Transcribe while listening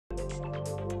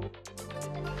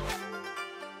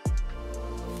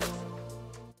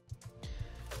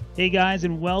Hey guys,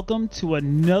 and welcome to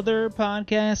another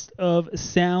podcast of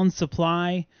Sound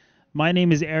Supply. My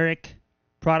name is Eric,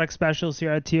 product specialist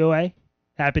here at TOA.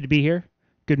 Happy to be here.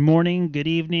 Good morning, good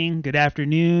evening, good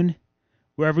afternoon,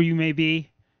 wherever you may be.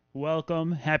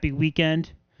 Welcome, happy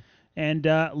weekend. And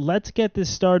let's get this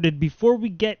started. Before we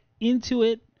get into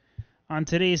it on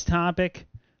today's topic,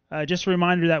 just a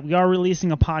reminder that we are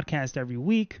releasing a podcast every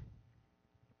week.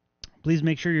 Please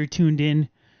make sure you're tuned in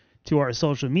to our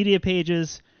social media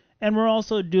pages. And we're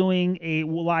also doing a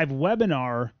live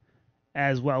webinar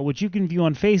as well, which you can view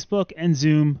on Facebook and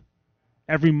Zoom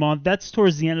every month. That's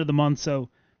towards the end of the month, so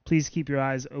please keep your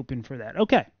eyes open for that.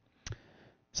 Okay,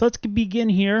 so let's begin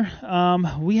here.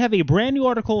 We have a brand new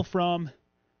article from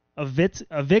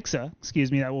Avixa,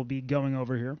 that we'll be going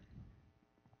over here.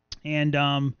 And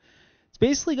it's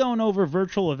basically going over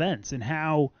virtual events and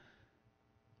how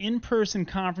in-person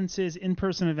conferences,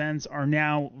 in-person events are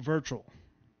now virtual.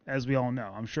 As we all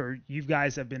know, I'm sure you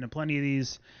guys have been to plenty of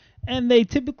these, and they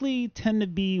typically tend to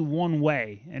be one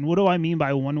way. And what do I mean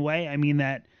by one way? I mean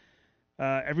that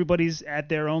everybody's at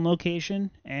their own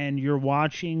location, and you're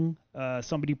watching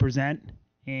somebody present,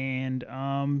 and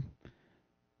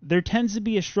there tends to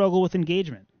be a struggle with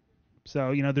engagement.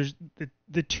 So, there's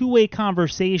the two-way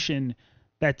conversation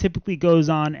that typically goes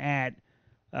on at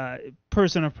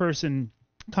person-to-person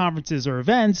conferences or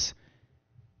events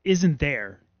isn't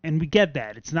there. And we get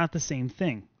that. It's not the same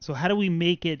thing. So how do we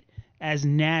make it as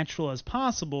natural as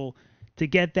possible to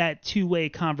get that two-way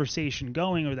conversation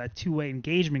going or that two-way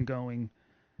engagement going,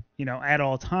 at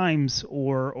all times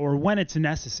or when it's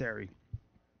necessary?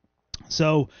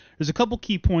 So there's a couple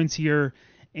key points here.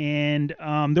 And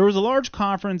there was a large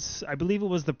conference, I believe it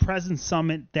was the Presence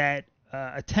Summit, that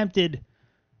attempted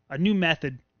a new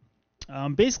method.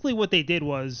 Basically what they did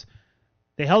was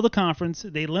they held a conference.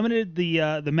 They limited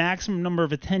the maximum number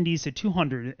of attendees to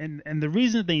 200, and the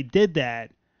reason they did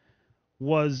that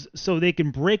was so they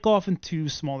can break off into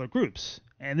smaller groups.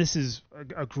 And this is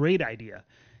a great idea.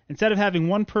 Instead of having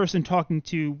one person talking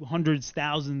to hundreds,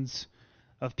 thousands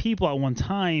of people at one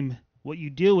time, what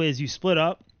you do is you split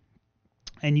up,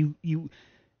 and you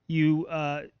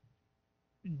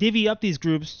divvy up these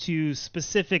groups to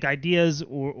specific ideas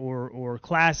or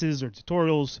classes or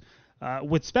tutorials.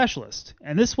 With specialists.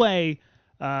 And this way,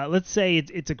 let's say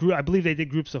it's a group, I believe they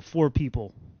did groups of 4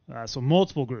 people, so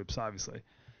multiple groups, obviously.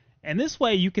 And this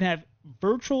way you can have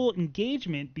virtual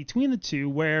engagement between the two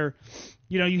where,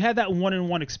 you have that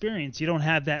one-on-one experience. You don't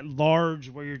have that large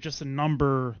where you're just a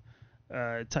number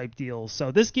type deal.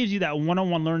 So this gives you that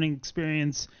one-on-one learning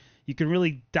experience. You can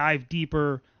really dive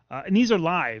deeper. And these are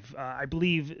live. I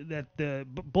believe that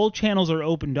both channels are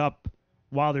opened up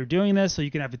while they're doing this, so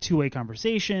you can have a two-way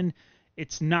conversation.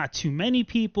 It's not too many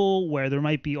people where there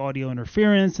might be audio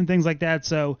interference and things like that.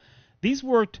 So these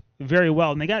worked very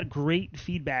well, and they got great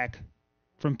feedback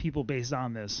from people based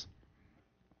on this.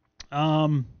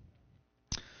 Another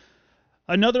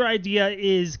idea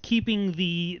is keeping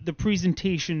the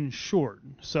presentation short.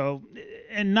 So,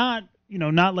 and not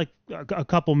like a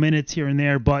couple minutes here and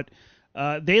there, but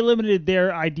they limited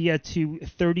their idea to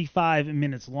 35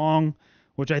 minutes long,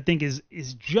 which I think is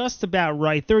just about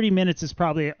right. 30 minutes is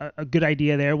probably a good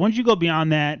idea there. Once you go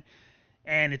beyond that,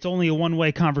 and it's only a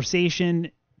one-way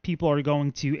conversation, people are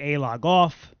going to log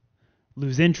off,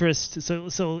 lose interest.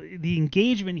 So the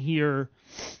engagement here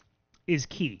is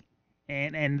key,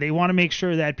 and they want to make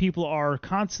sure that people are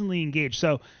constantly engaged.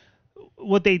 So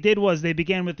what they did was they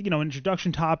began with an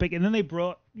introduction topic, and then they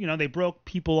broke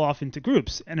people off into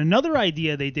groups. And another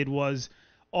idea they did was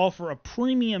offer a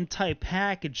premium type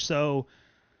package. So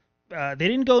they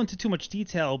didn't go into too much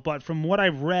detail, but from what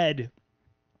I've read,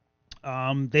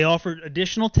 they offered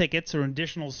additional tickets or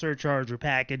additional surcharge or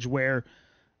package where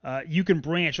you can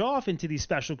branch off into these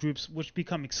special groups, which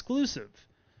become exclusive.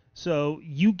 So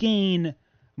you gain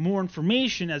more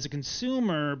information as a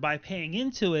consumer by paying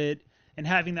into it and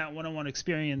having that one-on-one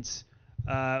experience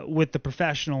with the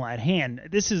professional at hand.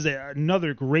 This is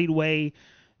another great way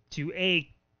to A,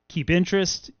 keep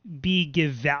interest, B,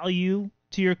 give value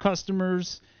to your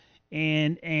customers,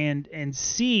 and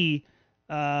C,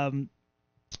 now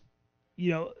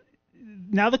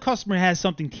the customer has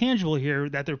something tangible here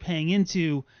that they're paying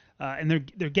into, and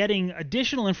they're getting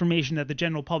additional information that the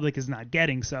general public is not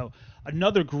getting. So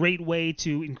another great way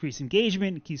to increase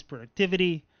engagement, increase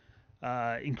productivity,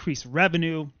 increase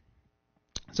revenue.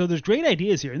 So there's great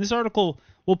ideas here. In this article,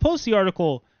 we'll post the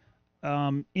article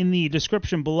in the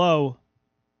description below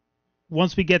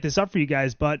once we get this up for you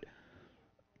guys. But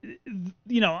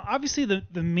obviously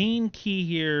the main key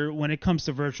here when it comes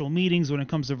to virtual meetings, when it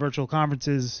comes to virtual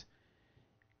conferences,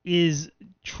 is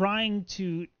trying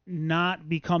to not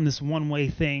become this one-way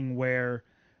thing where,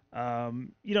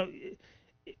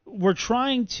 we're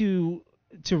trying to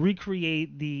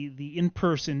recreate the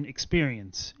in-person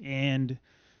experience, and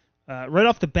right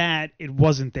off the bat, it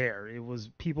wasn't there. It was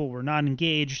people were not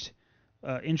engaged,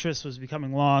 interest was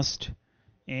becoming lost,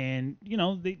 and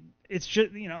it's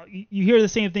just you hear the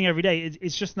same thing every day.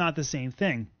 It's just not the same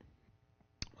thing.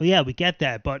 Well, yeah, we get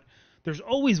that, but there's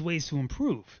always ways to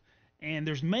improve, and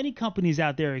there's many companies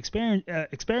out there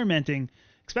experimenting,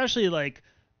 especially like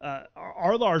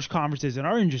our large conferences in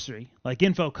our industry, like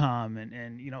Infocom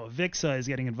and Avixa is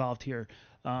getting involved here.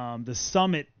 The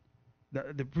summit,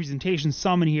 the presentation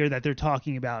summit here that they're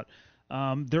talking about,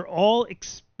 they're all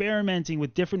experimenting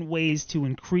with different ways to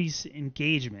increase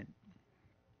engagement,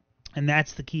 and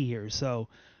that's the key here. So,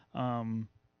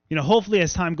 hopefully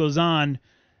as time goes on,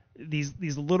 these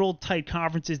little tight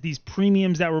conferences, these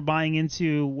premiums that we're buying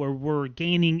into, where we're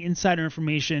gaining insider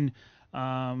information,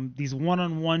 these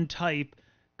one-on-one type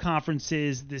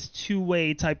conferences, this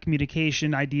two-way type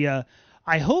communication idea,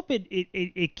 I hope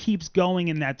it keeps going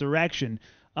in that direction.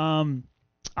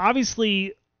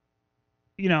 Obviously,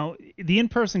 the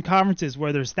in-person conferences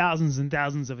where there's thousands and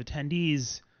thousands of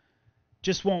attendees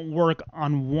just won't work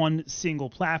on one single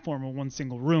platform or one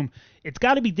single room. It's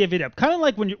got to be divvied up, kind of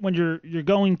like when you're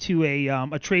going to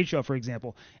a trade show, for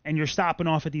example, and you're stopping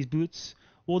off at these booths.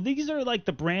 Well, these are like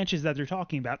the branches that they're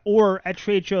talking about, or at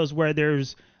trade shows where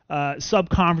there's sub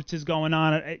conferences going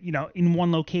on, in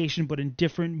one location but in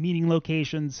different meeting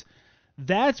locations.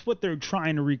 That's what they're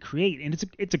trying to recreate, and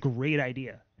it's a great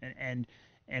idea, and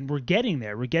we're getting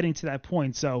there. We're getting to that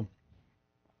point. So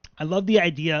I love the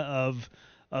idea of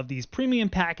these premium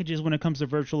packages when it comes to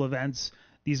virtual events,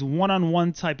 these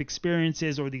one-on-one type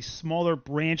experiences, or these smaller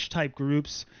branch type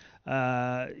groups.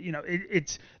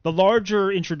 It's the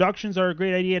larger introductions are a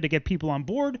great idea to get people on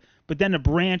board, but then to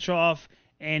branch off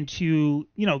and to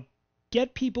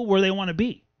get people where they want to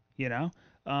be.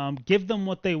 Give them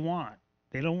what they want.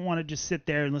 They don't want to just sit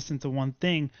there and listen to one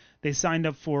thing. They signed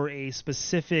up for a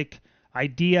specific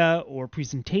idea or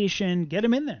presentation. Get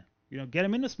them in there. Get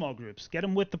them into small groups. Get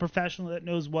them with the professional that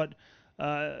knows what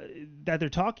that they're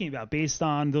talking about based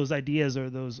on those ideas or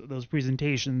those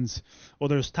presentations or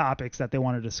those topics that they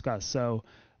want to discuss. So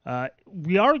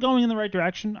we are going in the right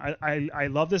direction. I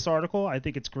love this article. I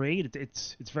think it's great.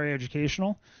 It's very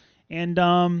educational, and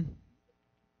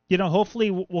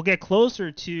hopefully we'll get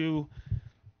closer to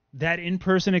that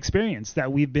in-person experience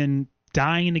that we've been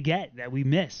dying to get, that we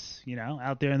miss,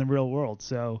 out there in the real world.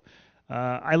 So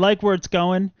I like where it's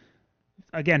going.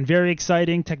 Again, very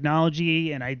exciting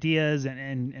technology and ideas,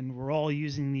 and we're all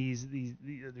using these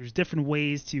there's different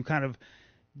ways to kind of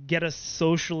get us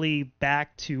socially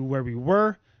back to where we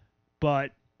were,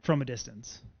 but from a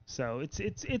distance. So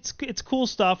it's cool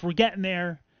stuff. We're getting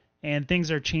there, and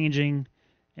things are changing,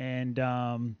 and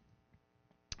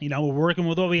we're working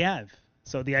with what we have.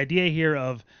 So the idea here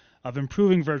of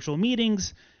improving virtual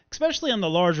meetings, especially on the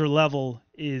larger level,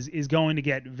 is going to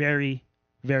get very,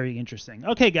 very interesting.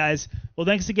 Okay, guys. Well,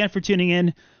 thanks again for tuning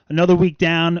in. Another week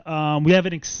down. We have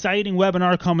an exciting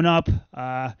webinar coming up.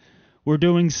 We're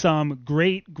doing some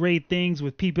great things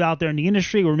with people out there in the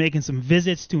industry. We're making some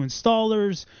visits to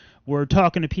installers. We're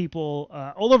talking to people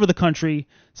all over the country.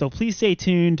 So please stay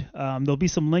tuned. There'll be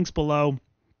some links below.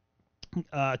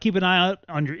 Keep an eye out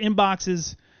on your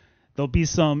inboxes. There'll be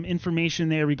some information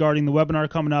there regarding the webinar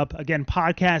coming up. Again,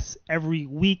 podcasts every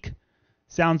week.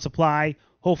 Sound Supply.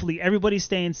 Hopefully everybody's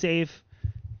staying safe.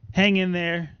 Hang in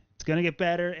there. It's going to get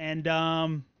better. And,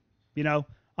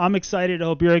 I'm excited. I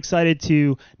hope you're excited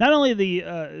to not only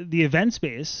the event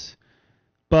space,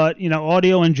 but,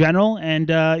 audio in general and,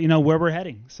 where we're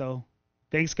heading. So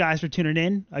thanks, guys, for tuning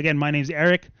in. Again, my name's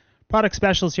Eric, product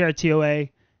specialist here at TOA.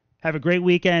 Have a great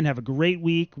weekend. Have a great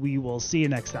week. We will see you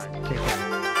next time. Take care.